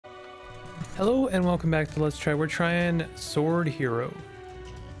Hello and welcome back to Let's Try. We're trying Sword Hero.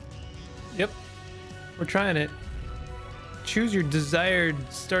 Yep, we're trying it. Choose your desired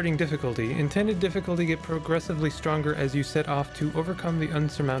starting difficulty. Intended difficulty get progressively stronger as you set off to overcome the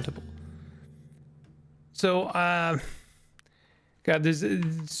unsurmountable. So, God, there's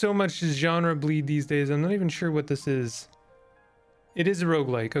so much genre bleed these days. I'm not even sure what this is. It is a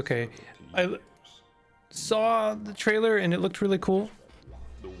roguelike, okay. I saw the trailer and it looked really cool.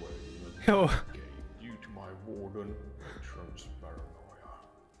 Yo.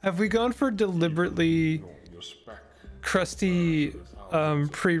 Have we gone for deliberately crusty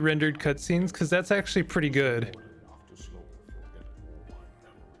pre-rendered cutscenes? Because that's actually pretty good.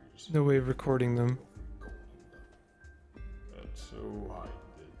 No way of recording them.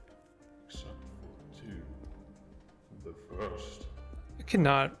 I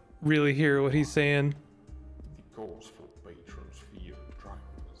cannot really hear what he's saying.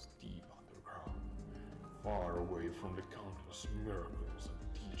 Far away from the countless miracles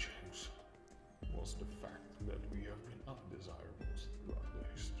and teachings was the fact that we have been undesirables throughout the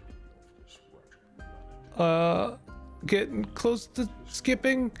history of this wretched planet. Getting close to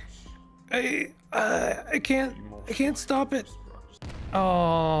skipping. I can't stop it.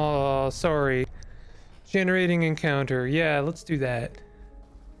 Oh, sorry. Generating encounter. Yeah, let's do that.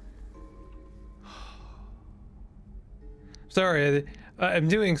 Sorry, I'm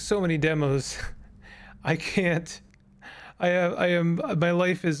doing so many demos. I can't. My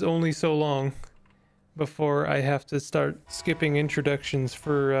life is only so long before I have to start skipping introductions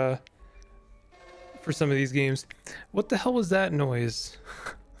for some of these games. What the hell was that noise?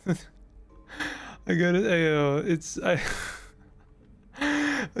 I got it.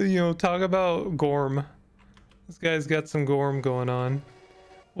 You know, talk about Gorm. This guy's got some Gorm going on.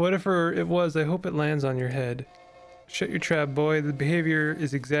 Whatever it was, I hope it lands on your head. Shut your trap, boy. The behavior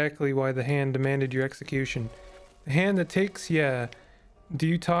is exactly why the hand demanded your execution. The hand that takes, yeah. Do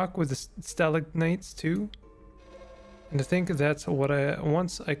you talk with the stalagmites too? And to think that's what I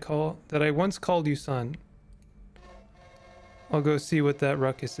once called you son. I'll go see what that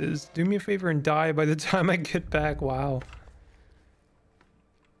ruckus is. Do me a favor and die by the time I get back. Wow.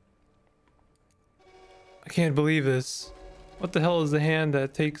 I can't believe this. What the hell is the hand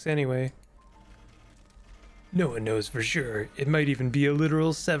that takes anyway? No one knows for sure. It might even be a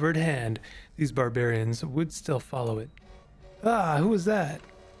literal severed hand. These barbarians would still follow it. Ah, who was that?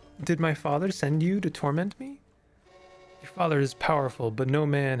 Did my father send you to torment me? Your father is powerful, but no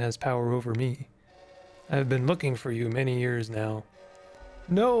man has power over me. I have been looking for you many years now.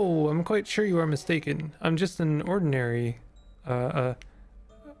 No, I'm quite sure you are mistaken. I'm just an ordinary...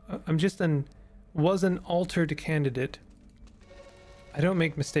 was an altered candidate. I don't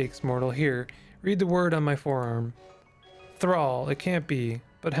make mistakes, mortal. Here. Read the word on my forearm. Thrall, it can't be.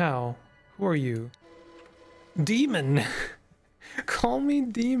 But how? Who are you? Demon! Call me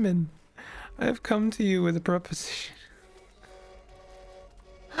demon. I have come to you with a proposition.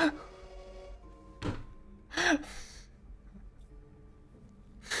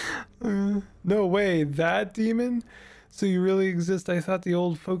 No way, that demon? So you really exist? I thought the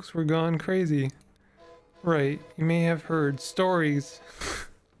old folks were gone crazy. Right, you may have heard stories.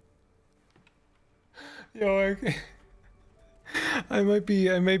 Yo, I might be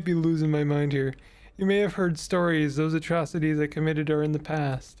losing my mind here. You may have heard stories. Those atrocities I committed are in the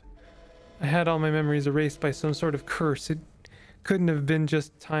past. I had all my memories erased by some sort of curse. It couldn't have been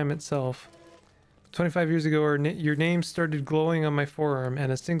just time itself. 25 years ago, your name started glowing on my forearm, and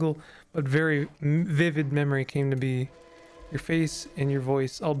a single but very vivid memory came to be. Your face and your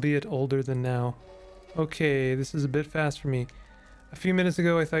voice, albeit older than now. Okay, this is a bit fast for me. A few minutes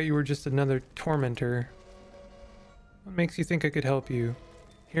ago, I thought you were just another tormentor. What makes you think I could help you?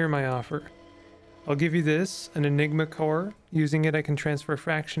 Hear my offer. I'll give you this, an Enigma core. Using it, I can transfer a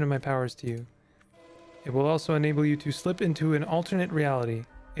fraction of my powers to you. It will also enable you to slip into an alternate reality,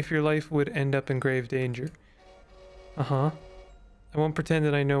 if your life would end up in grave danger. Uh-huh. I won't pretend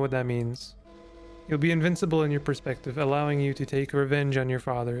that I know what that means. You'll be invincible in your perspective, allowing you to take revenge on your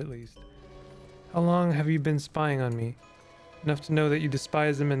father, at least. How long have you been spying on me? Enough to know that you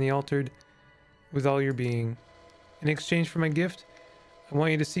despise him and the altered with all your being. In exchange for my gift, I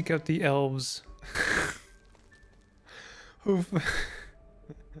want you to seek out the elves who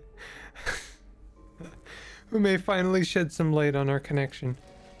may finally shed some light on our connection.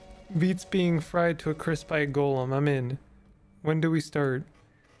 Beats being fried to a crisp by a golem. I'm in. When do we start?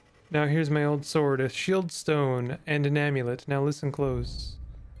 Now here's my old sword, a shield stone, and an amulet. Now listen close.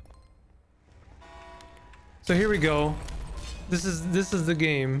 So here we go. This is the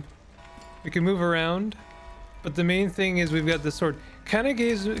game. We can move around, but the main thing is we've got the sword. kind of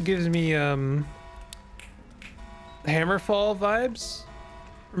gives me Hammerfall vibes.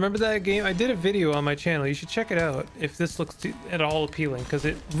 Remember that game? I did a video on my channel. You should check it out if this looks at all appealing, because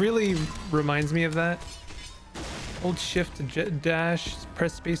it really reminds me of that. Hold shift to dash,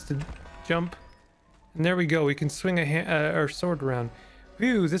 press space to jump, and there we go. We can swing our sword around.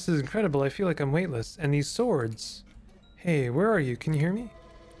 Phew, this is incredible. I feel like I'm weightless. And these swords. Hey, where are you? Can you hear me?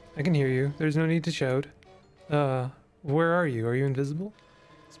 I can hear you. There's no need to shout. Where are you? Are you invisible?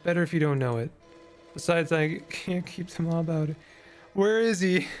 It's better if you don't know it. Besides, I can't keep them all about it. Where is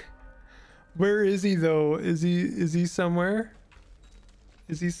he? Where is he though? Is he somewhere?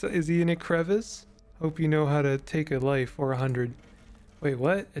 Is he in a crevice? Hope you know how to take a life or 100. Wait,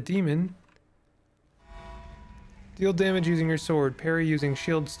 what? A demon? Deal damage using your sword, parry using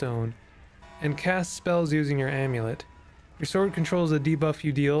shield stone, and cast spells using your amulet. Your sword controls the debuff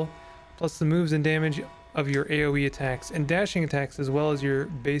you deal, plus the moves and damage of your AoE attacks and dashing attacks, as well as your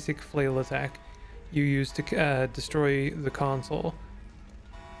basic flail attack you use to destroy the console.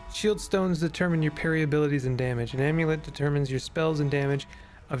 Shield stones determine your parry abilities and damage. An amulet determines your spells and damage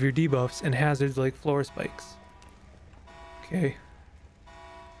of your debuffs and hazards like floor spikes. Okay.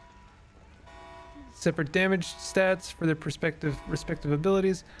 Separate damage stats for their respective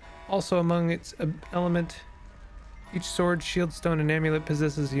abilities. Also among its element, each sword, shield stone, and amulet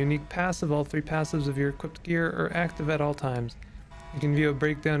possesses a unique passive. All three passives of your equipped gear are active at all times. You can view a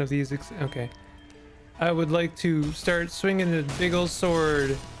breakdown of these. Okay. I would like to start swinging a big old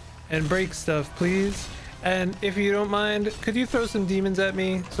sword and break stuff, please. And if you don't mind, could you throw some demons at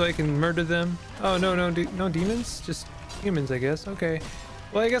me so I can murder them? Oh, no demons? Just humans, I guess. Okay.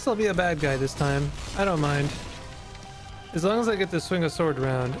 Well, I guess I'll be a bad guy this time. I don't mind. As long as I get to swing a sword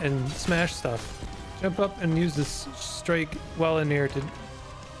around and smash stuff. Jump up and use this strike while in air to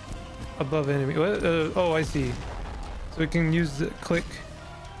above enemy. What? Oh, I see. So we can use the click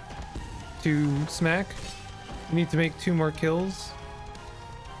to smack. We need to make 2 more kills.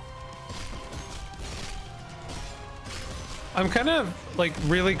 I'm kind of like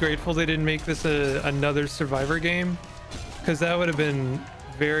really grateful they didn't make this another Survivor game, because that would have been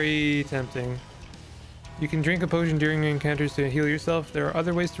very tempting. You can drink a potion during your encounters to heal yourself. There are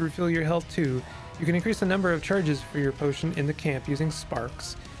other ways to refill your health too. You can increase the number of charges for your potion in the camp using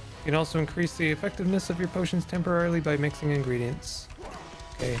sparks. You can also increase the effectiveness of your potions temporarily by mixing ingredients.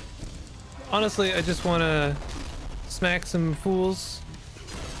 Okay. Honestly, I just want to smack some fools.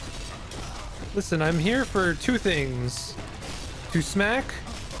 Listen, I'm here for 2 things. To smack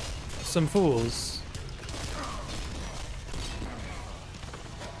some fools.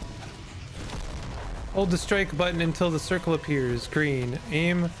 Hold the strike button until the circle appears. Green.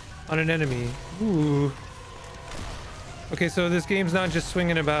 Aim on an enemy. Ooh. Okay, so this game's not just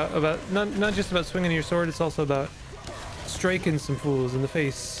swinging not just about swinging your sword, it's also about striking some fools in the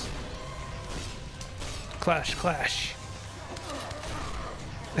face. Clash, clash.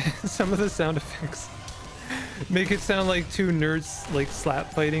 Some of the sound effects make it sound like 2 nerds like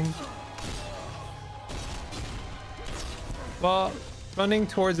slap fighting. While running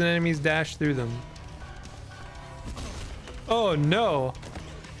towards an enemy's dash through them. Oh no!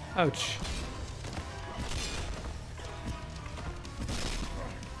 Ouch.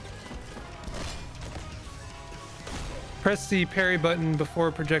 Press the parry button before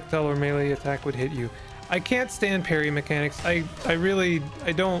a projectile or melee attack would hit you. I can't stand parry mechanics. I'm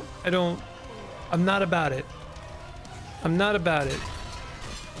not about it. I'm not about it.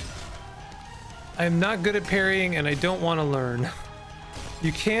 I'm not good at parrying and I don't want to learn.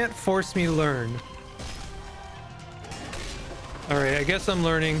 You can't force me to learn. Alright, I guess I'm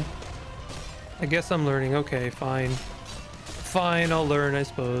learning. Okay, fine. Fine, I'll learn, I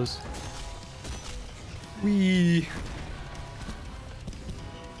suppose. Whee!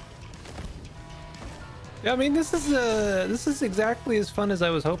 Yeah, I mean, this is exactly as fun as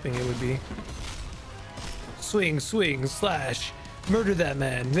I was hoping it would be. Swing, swing, slash. Murder that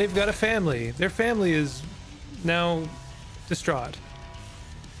man. They've got a family. Their family is now distraught.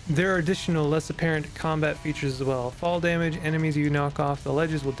 There are additional, less apparent combat features as well. Fall damage, enemies you knock off the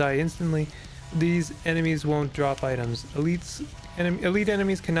ledges will die instantly. These enemies won't drop items. Elite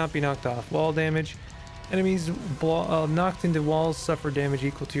enemies cannot be knocked off. Wall damage. Enemies knocked into walls suffer damage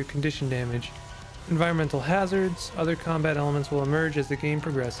equal to your condition damage. Environmental hazards. Other combat elements will emerge as the game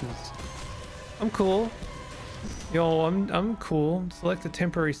progresses. I'm cool. Yo, I'm cool. Select a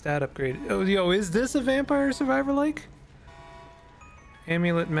temporary stat upgrade. Oh, yo, is this a Vampire Survivor like?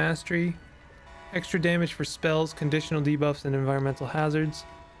 Amulet Mastery. Extra damage for spells, conditional debuffs, and environmental hazards.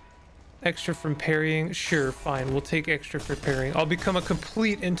 Extra from parrying. Sure, fine. We'll take extra for parrying. I'll become a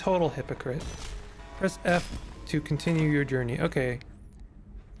complete and total hypocrite. Press F to continue your journey. Okay.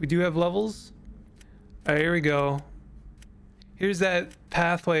 We do have levels. All right, here we go. Here's that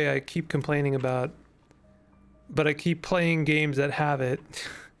pathway I keep complaining about, but I keep playing games that have it.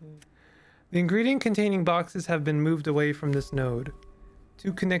 The ingredient containing boxes have been moved away from this node.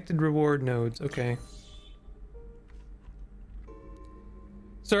 2 connected reward nodes. Okay.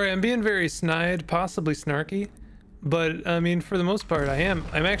 Sorry, I'm being very snide, possibly snarky, but I mean, for the most part, I'm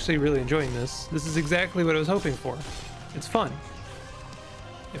actually really enjoying this. This is exactly what I was hoping for. It's fun.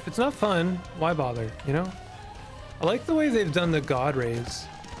 If it's not fun, why bother, you know? I like the way they've done the god rays.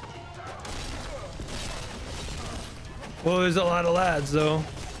 Well, there's a lot of lads, though.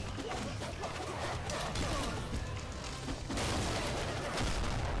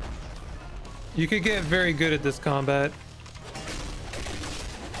 You could get very good at this combat.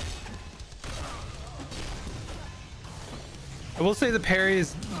 I will say the parry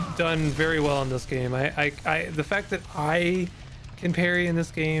is done very well in this game. The fact that I can parry in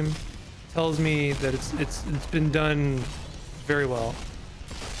this game tells me that it's been done very well.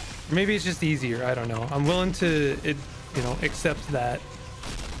 Or maybe it's just easier. I don't know. I'm willing to accept that.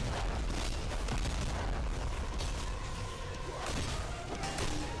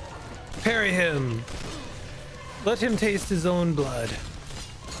 Parry him. Let him taste his own blood.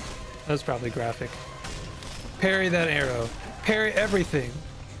 That was probably graphic. Parry that arrow. Parry everything.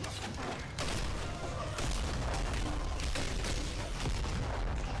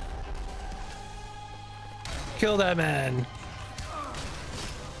 Kill that man.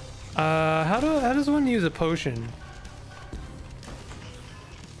 How does one use a potion?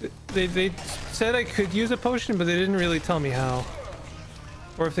 They said I could use a potion, but they didn't really tell me how.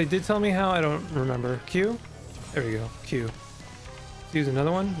 Or if they did tell me how, I don't remember. Q? There we go. Q. Let's use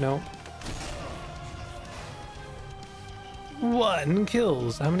another one? No. 1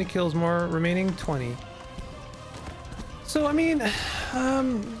 kills. How many kills more remaining? 20. So, I mean,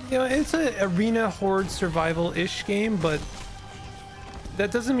 it's an arena horde survival-ish game, but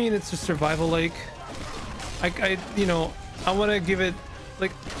that doesn't mean it's a survival-like. I want to give it,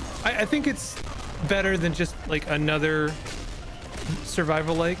 like, I think it's better than just, like, another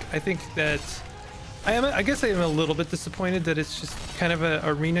survival-like. I think that I guess I am a little bit disappointed that it's just kind of an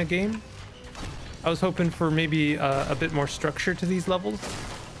arena game. I was hoping for maybe a bit more structure to these levels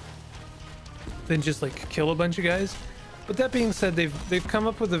than just like kill a bunch of guys. But that being said, they've come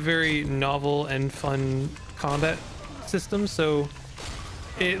up with a very novel and fun combat system, so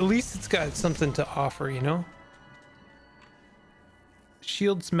at least it's got something to offer, you know?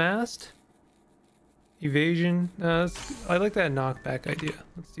 Shield smashed. Evasion. I like that knockback idea.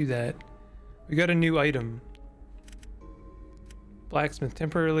 Let's do that. We got a new item. Blacksmith.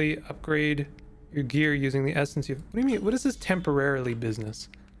 Temporarily upgrade your gear using the essence you... What do you mean? What is this temporarily business?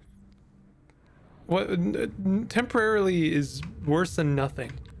 What? Temporarily is worse than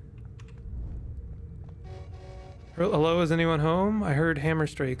nothing. Hello, is anyone home? I heard hammer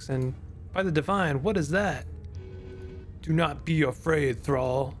strikes and... By the divine, what is that? Do not be afraid,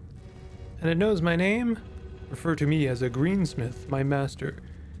 thrall. And it knows my name? Refer to me as a greensmith, my master.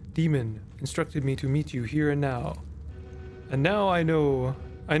 Demon instructed me to meet you here and now. And now I know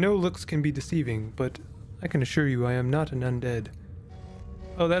looks can be deceiving, but I can assure you I am not an undead.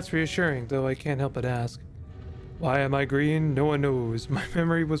 Oh, that's reassuring, though I can't help but ask. Why am I green? No one knows. My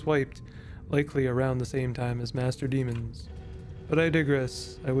memory was wiped, likely around the same time as Master Demon's. But I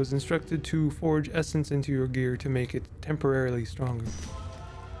digress. I was instructed to forge essence into your gear to make it temporarily stronger.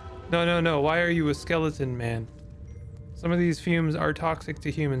 No. Why are you a skeleton, man? Some of these fumes are toxic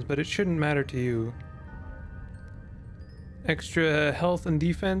to humans, but it shouldn't matter to you. Extra health and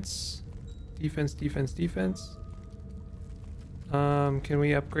defense. Defense. Can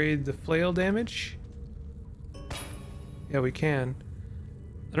we upgrade the flail damage? Yeah, we can.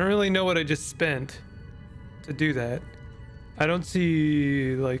 I don't really know what I just spent to do that. I don't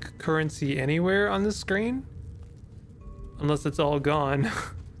see, like, currency anywhere on the screen. Unless it's all gone.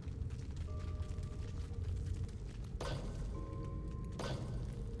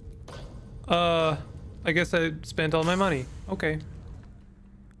 I guess I spent all my money. Okay.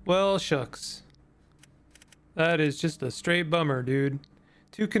 Well, shucks. That is just a straight bummer, dude.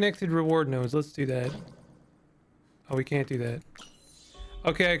 2 connected reward nodes. Let's do that. Oh, we can't do that.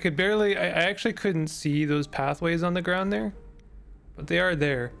 Okay, I could barely... I actually couldn't see those pathways on the ground there. But they are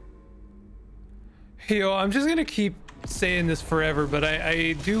there. Yo, I'm just gonna keep saying this forever, but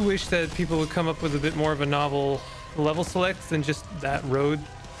I do wish that people would come up with a bit more of a novel level select than just that road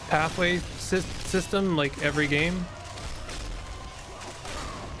pathway system like every game.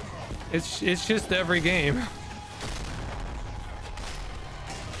 It's just every game.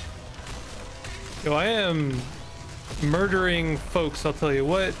 Yo, I am murdering folks, I'll tell you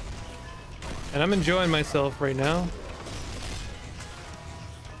what. And I'm enjoying myself right now.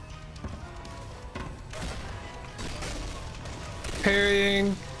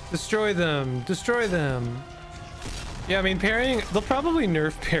 Parrying, destroy them, destroy them. Yeah, I mean, parrying, they'll probably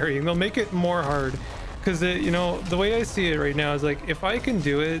nerf parrying. They'll make it more hard. Because, you know, the way I see it right now is like, if I can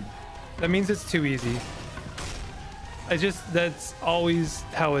do it, that means it's too easy. That's always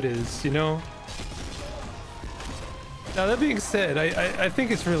how it is, you know? Now, that being said, I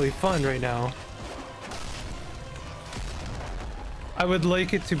think it's really fun right now. I would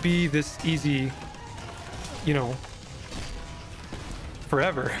like it to be this easy, you know,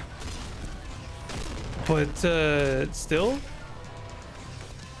 forever. But, still?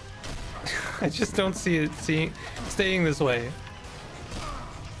 I just don't see it staying this way.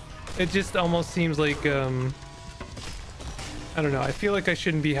 It just almost seems like, I don't know, I feel like I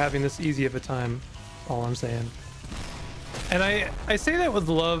shouldn't be having this easy of a time, all I'm saying. And I say that with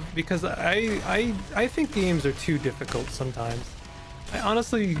love because I think games are too difficult sometimes. I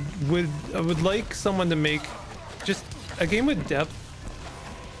honestly would like someone to make just a game with depth,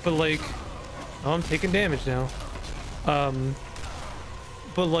 but like, oh, I'm taking damage now.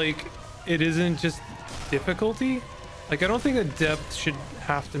 But like, it isn't just difficulty. Like, I don't think that depth should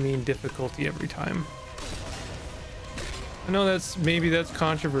have to mean difficulty every time. I know maybe that's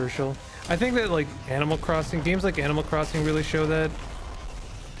controversial. I think that like games like Animal Crossing really show that.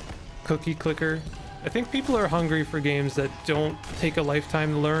 Cookie Clicker. I think people are hungry for games that don't take a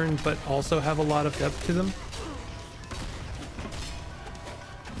lifetime to learn, but also have a lot of depth to them.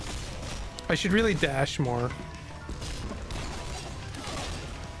 I should really dash more.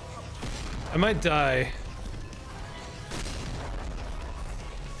 I might die.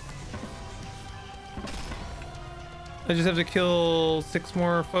 I just have to kill 6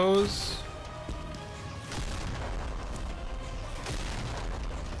 more foes.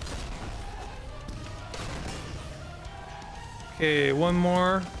 Okay, 1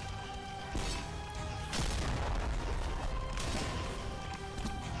 more.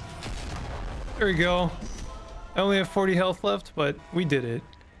 There we go. I only have 40 health left, but we did it.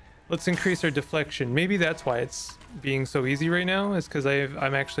 Let's increase our deflection. Maybe that's why it's being so easy right now, is because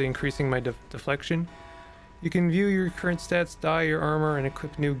I'm actually increasing my deflection. You can view your current stats, dye your armor, and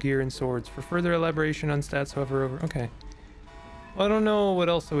equip new gear and swords. For further elaboration on stats, hover over. Okay. Well, I don't know what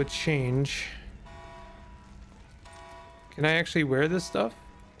else I would change. Can I actually wear this stuff?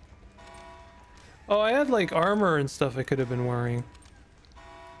 Oh, I had like armor and stuff I could have been wearing.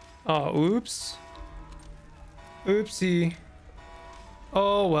 Oh, oops. Oopsie.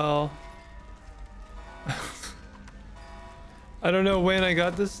 Oh, well. I don't know when I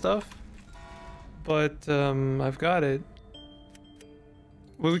got this stuff, but I've got it.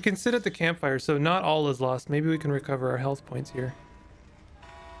 Well, we can sit at the campfire, so not all is lost. Maybe we can recover our health points here.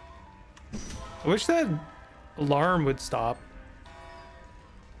 I wish that alarm would stop.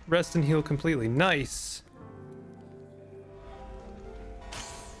 Rest and heal completely. Nice.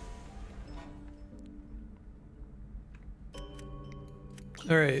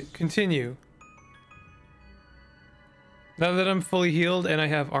 All right, continue. Now that I'm fully healed and I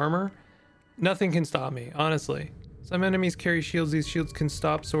have armor, nothing can stop me, honestly. Some enemies carry shields. These shields can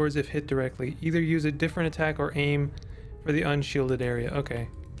stop swords if hit directly. Either use a different attack or aim for the unshielded area. Okay.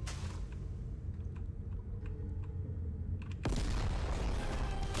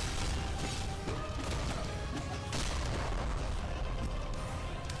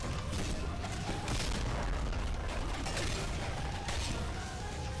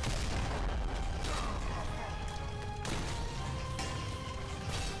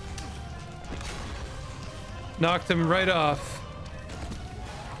 Knocked him right off.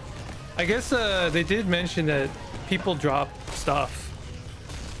 I guess they did mention that people drop stuff.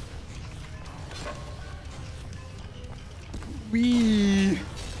 Wee.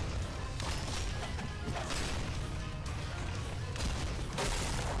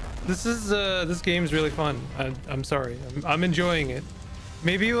 This game's really fun. I'm sorry. I'm enjoying it.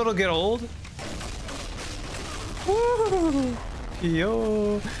 Maybe it'll get old. Woo!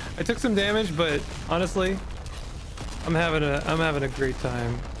 Yo. I took some damage, but honestly, I'm having a great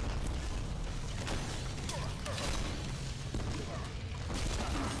time.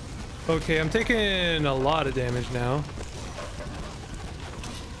 Okay, I'm taking a lot of damage now.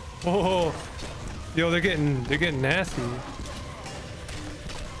 Oh, yo, they're getting nasty.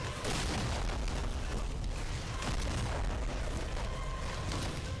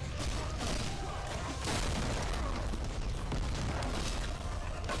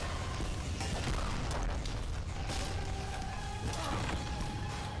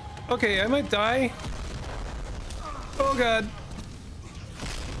 Okay, I might die. Oh god.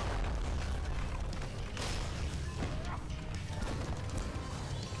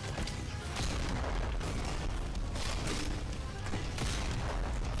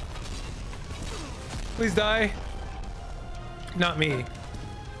 Please die. Not me.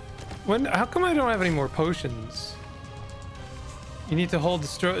 How come I don't have any more potions? You need to hold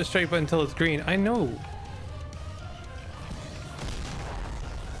the strike button until it's green. I know.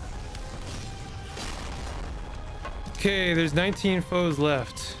 Okay, there's 19 foes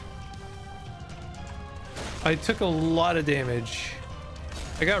left. I took a lot of damage.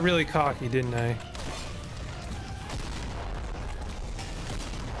 I got really cocky, didn't I?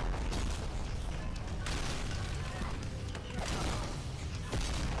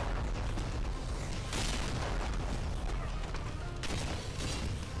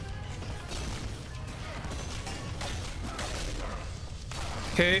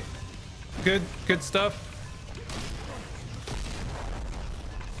 Okay, good stuff.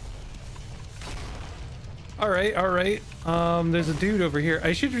 All right. There's a dude over here.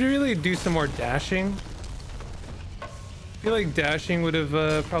 I should really do some more dashing. I feel like dashing would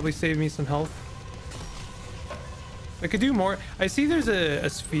have probably saved me some health. I could do more. I see there's a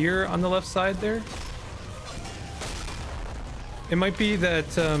sphere on the left side there. It might be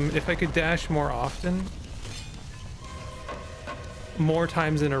that if I could dash more often, more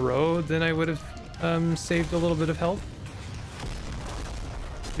times in a row, then I would have saved a little bit of health.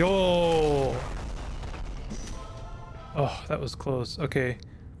 Yo! Oh, that was close. Okay.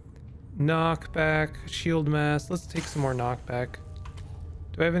 Knockback, shield mass. Let's take some more knockback.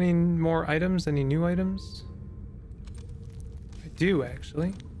 Do I have any more items? Any new items? I do,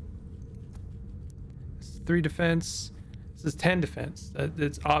 actually. This is 3 defense. This is 10 defense.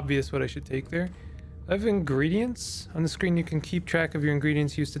 It's obvious what I should take there. I have ingredients. On the screen, you can keep track of your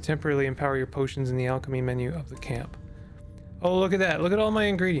ingredients used to temporarily empower your potions in the alchemy menu of the camp. Oh, look at that. Look at all my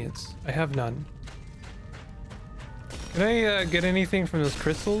ingredients. I have none. Can I get anything from those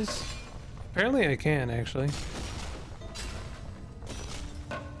crystals? Apparently I can, actually.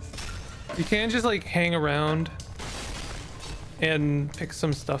 You can just like hang around and pick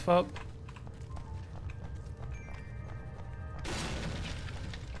some stuff up.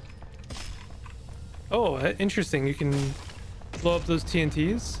 Oh, interesting. You can blow up those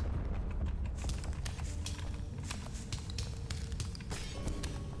TNTs.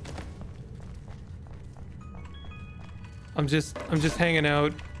 I'm just hanging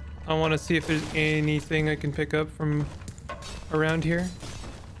out. I want to see if there's anything I can pick up from around here.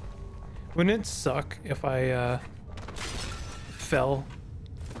 Wouldn't it suck if I fell?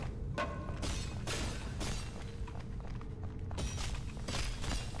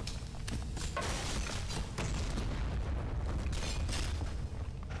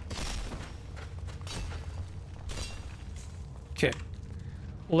 Okay,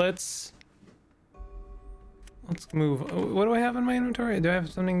 let's move. What do I have in my inventory? Do I have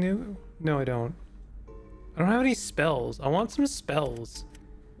something new? No, I don't. I don't have any spells. I want some spells.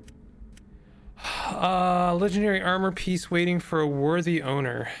 Legendary armor piece waiting for a worthy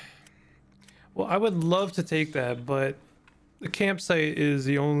owner. Well, I would love to take that, but the campsite is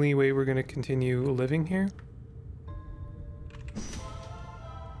the only way we're going to continue living here.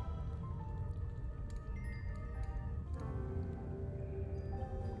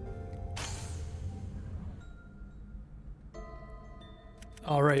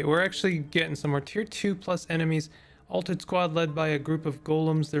 All right, we're actually getting somewhere. Tier 2 plus enemies. Altered squad led by a group of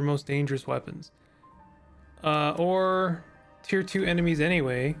golems, their most dangerous weapons. Or tier 2 enemies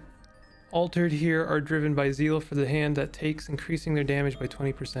anyway. Altered here are driven by zeal for the hand that takes, increasing their damage by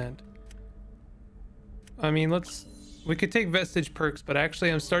 20%. I mean, we could take vestige perks, but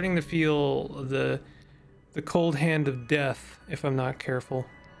actually I'm starting to feel the cold hand of death if I'm not careful.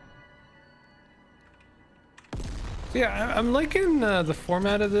 Yeah, I'm liking the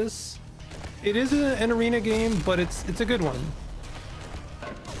format of this. It is an arena game, but it's a good one.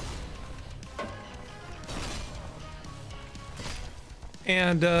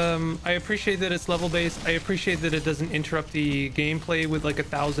 And I appreciate that it's level based. I appreciate that it doesn't interrupt the gameplay with like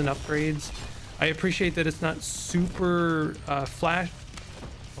 1,000 upgrades. I appreciate that it's not super flash.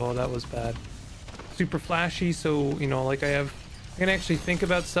 Oh, that was bad. Super flashy, so you know, like I can actually think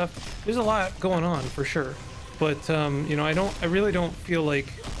about stuff. There's a lot going on for sure. But you know, I really don't feel like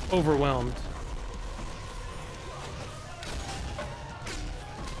overwhelmed.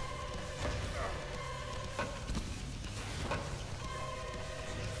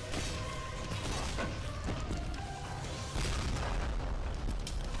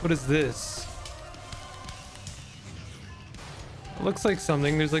 What is this? It looks like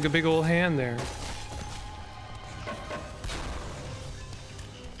something. There's like a big old hand there.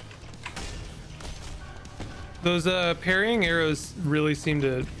 Those parrying arrows really seem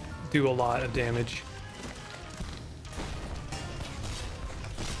to do a lot of damage.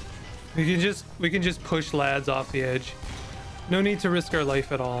 We can just push lads off the edge. No need to risk our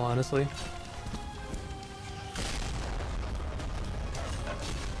life at all, honestly.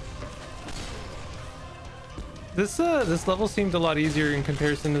 This level seemed a lot easier in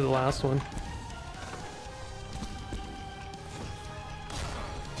comparison to the last one.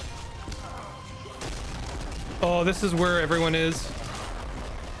 Oh, this is where everyone is.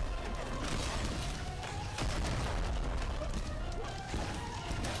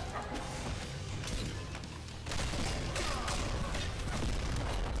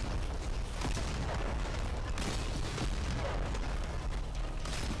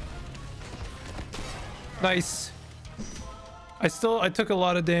 Nice. I took a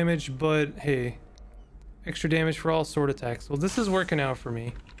lot of damage, but hey, extra damage for all sword attacks. Well, this is working out for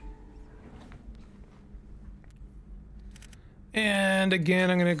me. And again,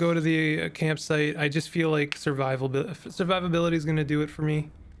 I'm gonna go to the campsite. I just feel like survivability is gonna do it for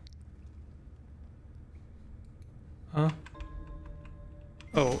me. Huh?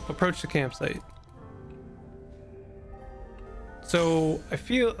 Oh, approach the campsite. So I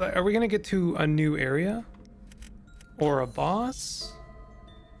feel, are we gonna get to a new area? Or a boss?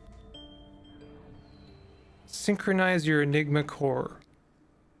 Synchronize your Enigma core.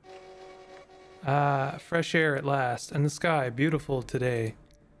 Ah, fresh air at last, and the sky beautiful today.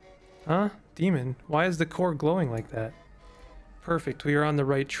 Huh? Demon, why is the core glowing like that? Perfect, we are on the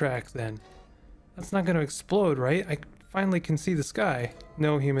right track then. That's not gonna explode, right? I finally can see the sky.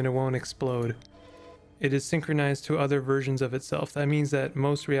 No, human, it won't explode. It is synchronized to other versions of itself. That means that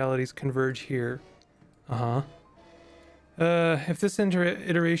most realities converge here. Uh-huh. If this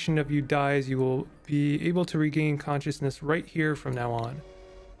iteration of you dies, you will be able to regain consciousness right here from now on.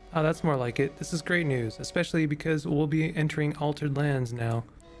 Ah, that's more like it. This is great news, especially because we'll be entering altered lands now.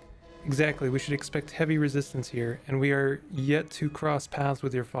 Exactly, we should expect heavy resistance here, and we are yet to cross paths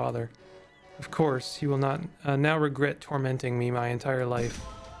with your father. Of course, he will not now regret tormenting me my entire life.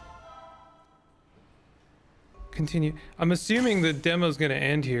 Continue. I'm assuming the demo's gonna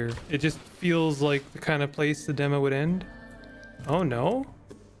end here. It just feels like the kind of place the demo would end. Oh no?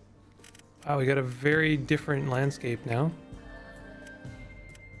 Wow, we got a very different landscape now.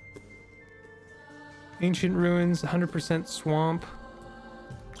 Ancient ruins, 100% swamp.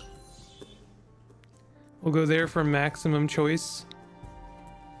 We'll go there for maximum choice.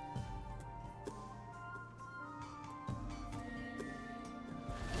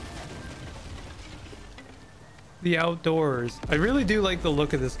 The outdoors. I really do like the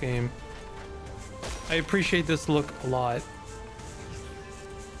look of this game. I appreciate this look a lot.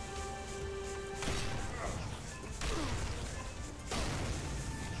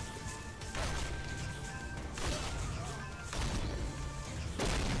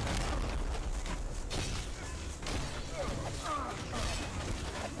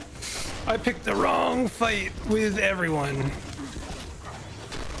 I picked the wrong fight with everyone.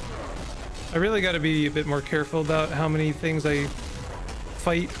 I really got to be a bit more careful about how many things I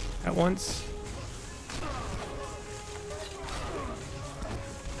fight at once.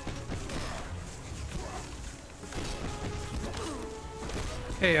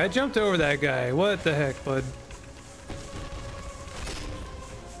 Hey, I jumped over that guy. What the heck, bud?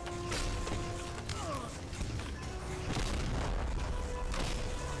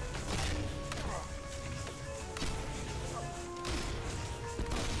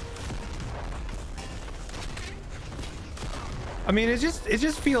 I mean, it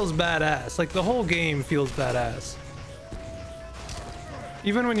just feels badass. Like the whole game feels badass.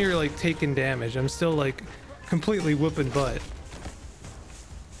 Even when you're like taking damage, I'm still like completely whooping butt.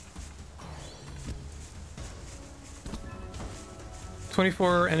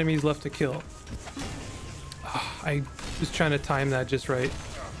 "24 enemies left to kill." Oh, I was trying to time that just right.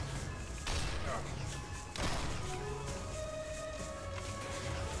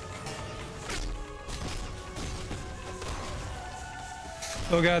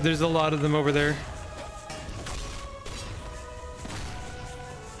 Oh god, there's a lot of them over there.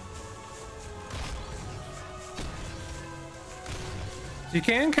 You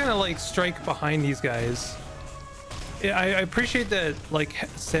can kind of like strike behind these guys. Yeah, I appreciate that like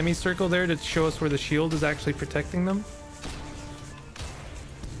semicircle there to show us where the shield is actually protecting them.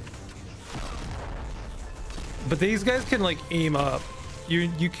 But these guys can like aim up.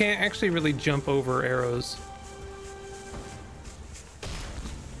 You can't actually really jump over arrows.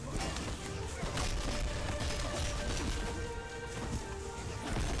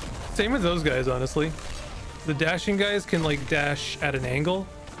 Same with those guys, honestly. The dashing guys can like dash at an angle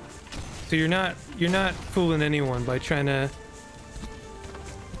So you're not fooling anyone by trying to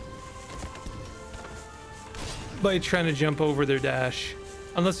jump over their dash,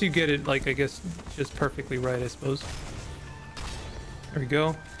 unless you get it, like, I guess just perfectly right, I suppose. There we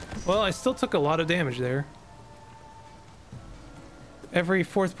go. Well, I still took a lot of damage there. Every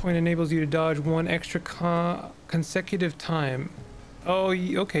fourth point enables you to dodge one extra consecutive time. Oh,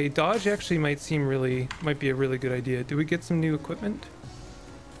 okay. Dodge actually might be a really good idea. Did we get some new equipment?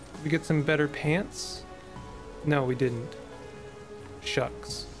 Did we get some better pants? No, we didn't.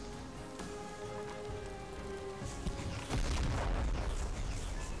 Shucks.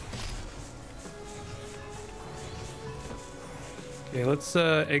 Okay, let's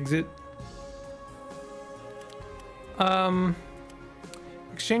exit.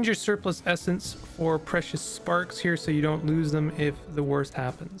 Exchange your surplus essence for precious sparks here so you don't lose them if the worst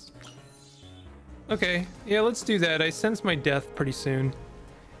happens. Okay, yeah, let's do that. I sense my death pretty soon.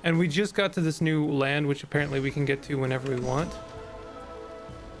 And we just got to this new land, which apparently we can get to whenever we want.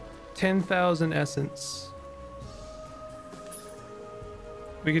 10,000 essence.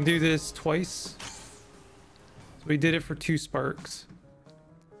 We can do this twice. So we did it for 2 sparks.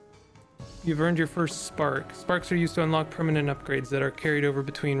 You've earned your first spark. Sparks are used to unlock permanent upgrades that are carried over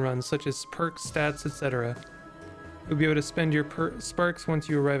between runs, such as perks, stats, etc. You'll be able to spend your sparks once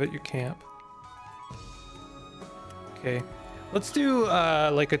you arrive at your camp. Okay. Let's do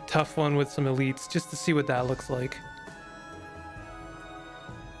like a tough one with some elites, just to see what that looks like.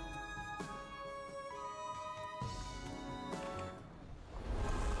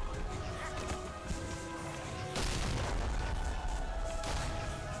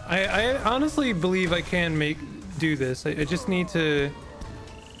 I honestly believe I can do this. I just need to...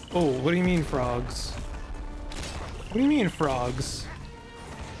 Oh, what do you mean frogs? What do you mean frogs?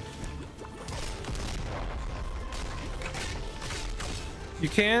 You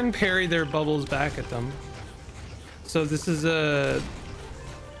can parry their bubbles back at them. So this is the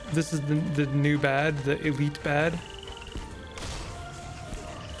new bad, the elite bad.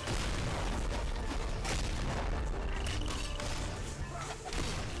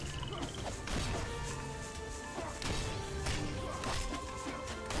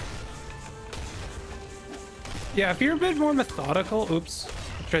 Yeah, if you're a bit more methodical, oops,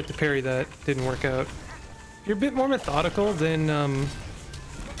 I tried to parry that, didn't work out. If you're a bit more methodical, then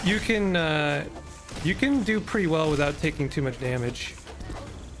you can do pretty well without taking too much damage.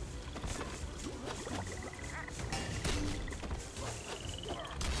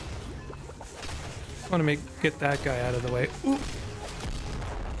 Just want to get that guy out of the way. Ooh.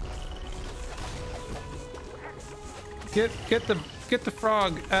 Get the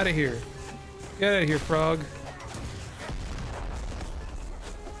frog out of here. Get out of here, frog.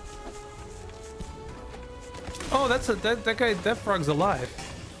 Oh, that guy, that frog's alive.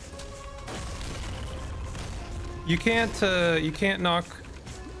 You can't knock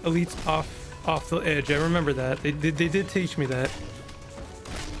elites off the edge. I remember that. They did teach me that.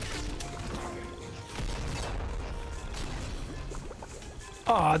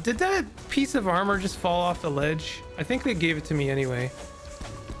 Aw, did that piece of armor just fall off the ledge? I think they gave it to me anyway.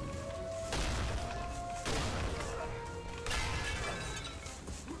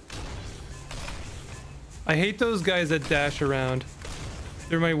 I hate those guys that dash around.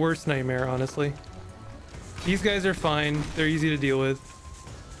 They're my worst nightmare, honestly. These guys are fine. They're easy to deal with.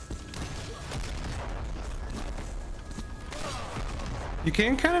 You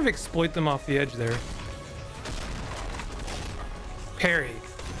can kind of exploit them off the edge there. Parry.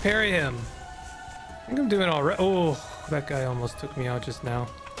 Parry him. I think I'm doing all right. Oh, that guy almost took me out just now.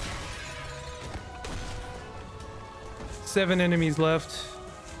 7 enemies left.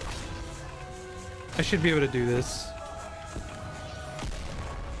 I should be able to do this.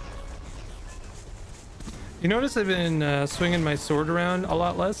 You notice I've been swinging my sword around a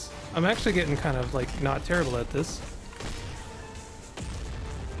lot less? I'm actually getting kind of like not terrible at this.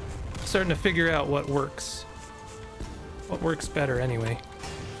 Starting to figure out what works. What works better anyway.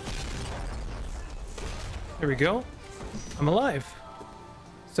 There we go. I'm alive.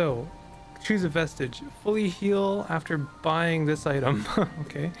 So, choose a vestige. Fully heal after buying this item.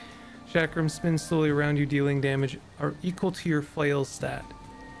 Okay. Chakram spins slowly around you, dealing damage are equal to your flail stat.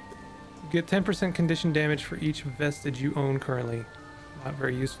 You get 10% condition damage for each vestige you own currently. Not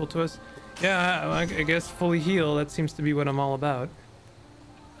very useful to us. Yeah, I guess fully heal, that seems to be what I'm all about.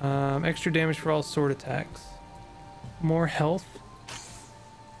 Extra damage for all sword attacks. More health.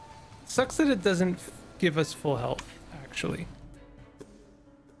 Sucks that it doesn't give us full health, actually.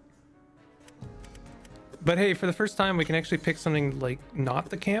 But hey, for the first time, we can actually pick something like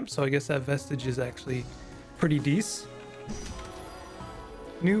not the camp, so I guess that vestige is actually pretty decent.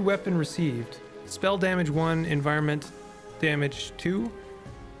 New weapon received. Spell damage 1, environment damage 2.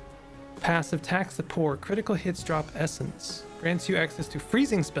 Passive tax the poor. Critical hits drop essence. Grants you access to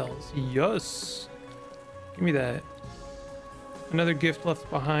freezing spells. Yes. Give me that. Another gift left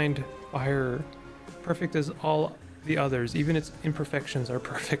behind by her. Perfect as all the others. Even its imperfections are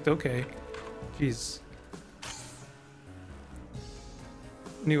perfect. Okay. Jeez.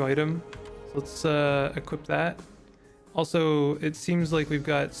 New item. Let's equip that. Also, it seems like we've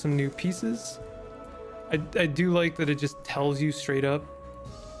got some new pieces. I do like that it just tells you straight up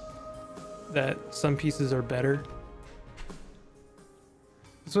that some pieces are better.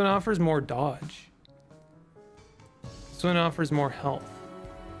 This one offers more dodge. This one offers more health.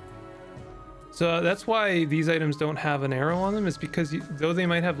 So that's why these items don't have an arrow on them, is because though they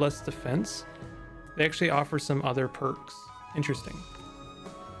might have less defense, they actually offer some other perks. Interesting.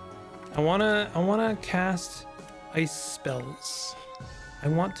 I wanna cast ice spells. I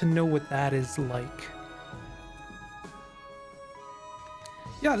want to know what that is like.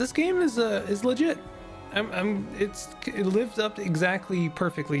 Yeah, this game is legit. It lived up exactly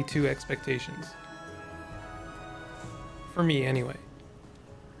perfectly to expectations. For me, anyway.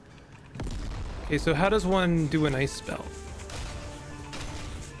 Okay, so how does one do an ice spell?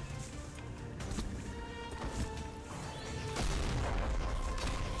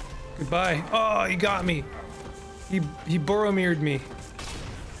 Goodbye. Oh, he got me. He Boromired me.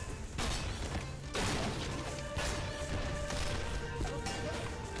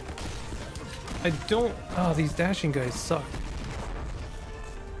 I don't... Oh, these dashing guys suck.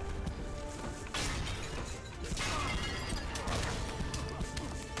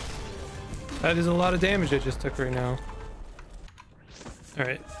 That is a lot of damage I just took right now.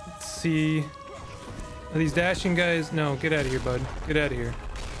 Alright, let's see. Are these dashing guys? No, get out of here, bud. Get out of here.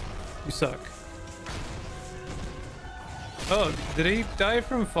 You suck. Oh, did he die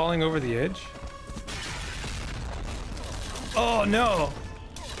from falling over the edge? Oh, no!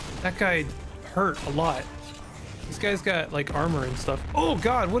 That guy hurt a lot. This guy's got, like, armor and stuff. Oh,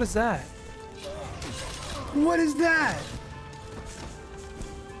 God, what is that? What is that?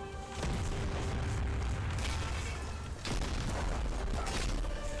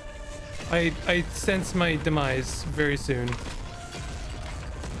 I sense my demise very soon.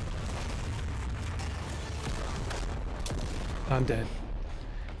 I'm dead.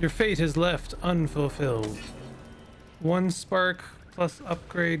 Your fate is left unfulfilled. 1 spark plus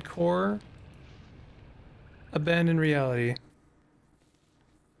upgrade core. Abandon reality.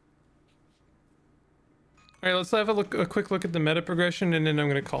 Alright, let's have a quick look at the meta progression, and then I'm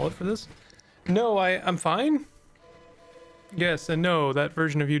gonna call it for this. No, I'm fine. Yes and no, that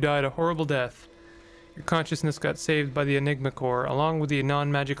version of you died a horrible death. Your consciousness got saved by the Enigma core, along with the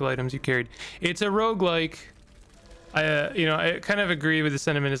non-magical items you carried. It's a roguelike. I kind of agree with the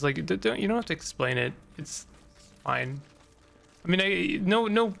sentiment. It's like, you don't have to explain it. It's fine. I mean,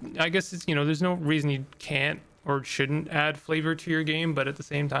 I guess it's, there's no reason you can't or shouldn't add flavor to your game, but at the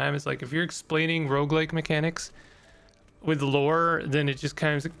same time, it's like, if you're explaining roguelike mechanics with lore, then it just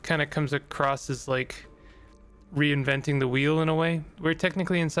kind of comes across as like reinventing the wheel in a way. We're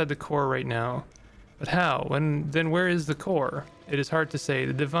technically inside the core right now, but how? Then where is the core? It is hard to say.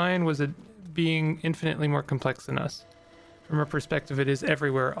 The divine was a being infinitely more complex than us. From our perspective, it is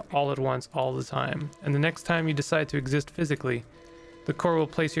everywhere, all at once, all the time. And the next time you decide to exist physically, the core will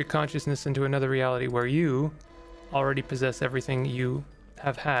place your consciousness into another reality where you already possess everything you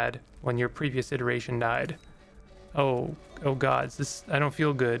have had when your previous iteration died. Oh gods, this, I don't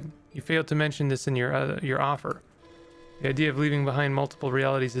feel good. You failed to mention this in your offer. The idea of leaving behind multiple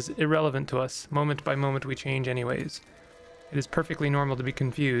realities is irrelevant to us. Moment by moment we change anyways. It is perfectly normal to be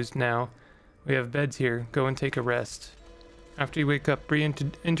confused now. We have beds here. Go and take a rest. After you wake up,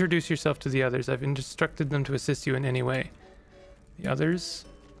 introduce yourself to the others. I've instructed them to assist you in any way. The others?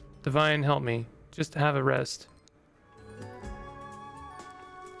 Divine, help me. Just have a rest.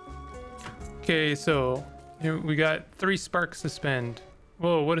 Okay, so here we got 3 sparks to spend.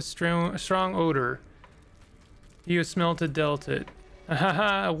 Whoa, what a strong odor. He who smelt it dealt it.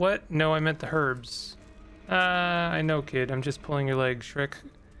 Haha, what? No, I meant the herbs. I know, kid. I'm just pulling your leg, Shrek.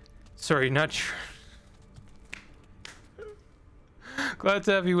 Sorry, not Shrek. Glad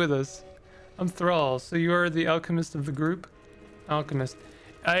to have you with us. I'm Thrall, so you are the alchemist of the group? Alchemist.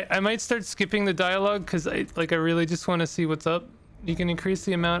 I might start skipping the dialogue because I really just want to see what's up. You can increase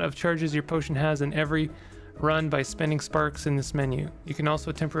the amount of charges your potion has in every run by spending sparks in this menu. You can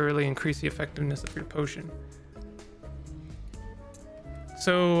also temporarily increase the effectiveness of your potion.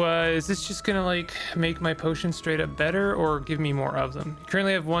 So is this just gonna like make my potion straight up better or give me more of them? You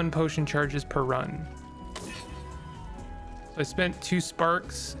currently have 1 potion charges per run. So I spent 2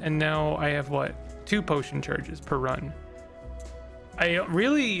 sparks, and now I have what? 2 potion charges per run. I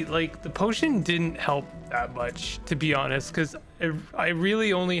really, like, the potion didn't help that much, to be honest, because I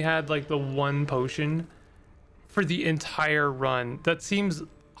really only had like the 1 potion for the entire run. That seems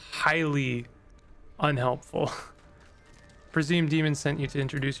highly unhelpful. Presumed demon sent you to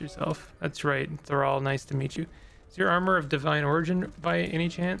introduce yourself. That's right. They're all nice to meet you. Is your armor of divine origin by any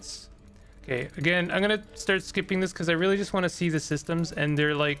chance? Okay, again, I'm gonna start skipping this because I really just want to see the systems, and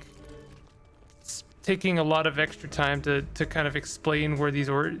they're like taking a lot of extra time to kind of explain where these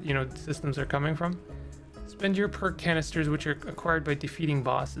systems are coming from. Spend your perk canisters, which are acquired by defeating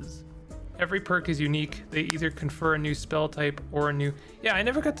bosses. Every perk is unique. They either confer a new spell type or a new... Yeah, I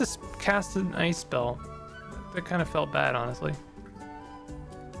never got to cast an ice spell. That kind of felt bad, honestly.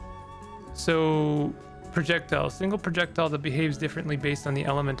 So, projectile. Single projectile that behaves differently based on the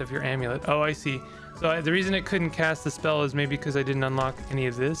element of your amulet. Oh, I see. So the reason I couldn't cast the spell is maybe because I didn't unlock any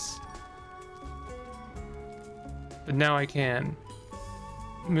of this. But now I can.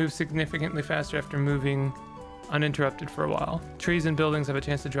 Move significantly faster after moving uninterrupted for a while. Trees and buildings have a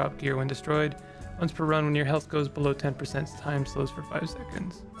chance to drop gear when destroyed. Once per run, when your health goes below 10%, time slows for 5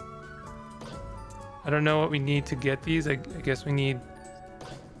 seconds. I don't know what we need to get these. I guess we need...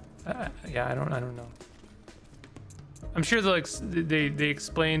 yeah, I don't know. I'm sure they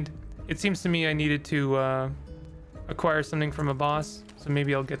explained. It seems to me I needed to acquire something from a boss, so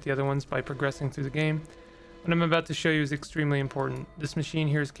maybe I'll get the other ones by progressing through the game. What I'm about to show you is extremely important. This machine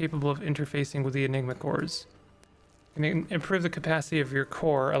here is capable of interfacing with the Enigma cores. It can improve the capacity of your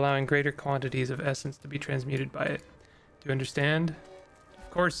core, allowing greater quantities of essence to be transmuted by it. Do you understand? Of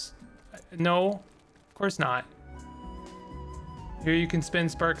course, no. Of course not. Here you can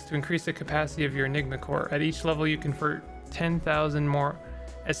spend sparks to increase the capacity of your Enigma core. At each level you convert 10,000 more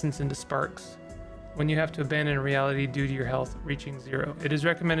essence into sparks when you have to abandon reality due to your health reaching 0. It is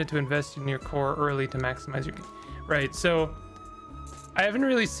recommended to invest in your core early to maximize your... Right, so I haven't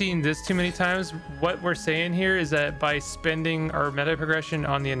really seen this too many times. What we're saying here is that by spending our meta progression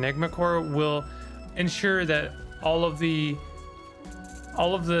on the Enigma core will ensure that all of the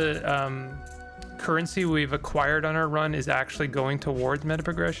currency we've acquired on our run is actually going towards meta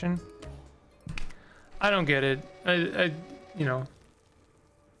progression. I don't get it.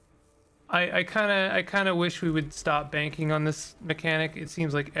 I kind of wish we would stop banking on this mechanic. It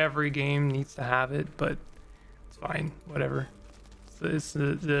seems like every game needs to have it, but it's fine, whatever. So it's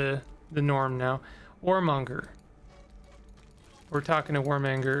the norm now. Warmonger. We're talking to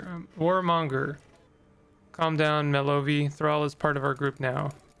Warmonger. Warmonger. Calm down, Melovi. Thrall is part of our group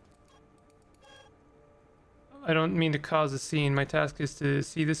now. I don't mean to cause a scene. My task is to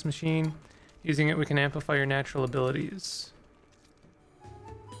see this machine. Using it, we can amplify your natural abilities.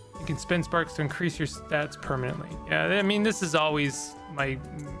 You can spend sparks to increase your stats permanently. Yeah, I mean, this is always my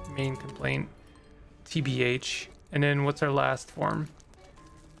main complaint. TBH. And then what's our last form?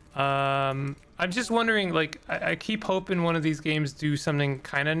 I'm just wondering, like, I keep hoping one of these games do something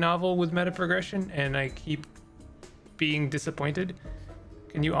kind of novel with meta progression, and I keep being disappointed.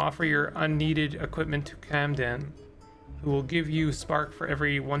 Can you offer your unneeded equipment to Camden, who will give you spark for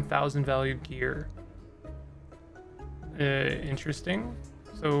every 1,000 valued gear? Interesting.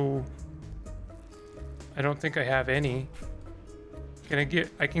 So I don't think I have any.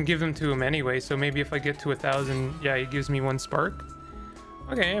 I can give them to him anyway, so maybe if I get to 1,000, yeah, he gives me 1 spark.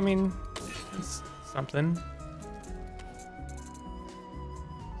 Okay, I mean, that's something.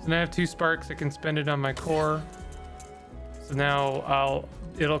 So now I have 2 sparks. I can spend it on my core. So now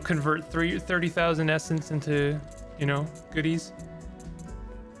it'll convert 30,000 essence into, goodies.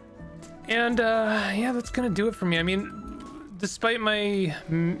 And yeah, that's gonna do it for me. I mean, despite my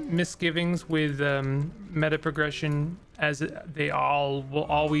misgivings with meta progression, as they all will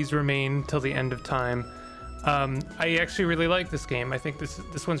always remain till the end of time, I actually really like this game. I think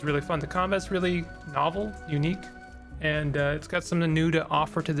this one's really fun. The combat's really novel, unique, and it's got something new to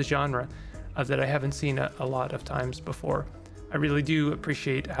offer to the genre that I haven't seen a lot of times before. I really do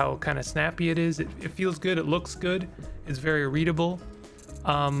appreciate how kind of snappy it is. It feels good. It looks good. It's very readable.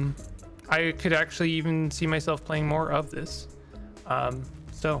 I could actually even see myself playing more of this.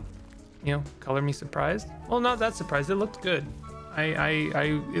 So, color me surprised. Well, not that surprised. It looked good.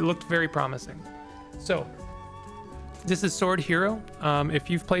 It looked very promising. So, this is Sword Hero. If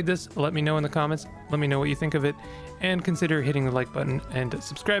you've played this, let me know in the comments. Let me know what you think of it, and consider hitting the like button and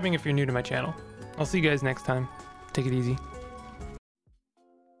subscribing if you're new to my channel. I'll see you guys next time. Take it easy.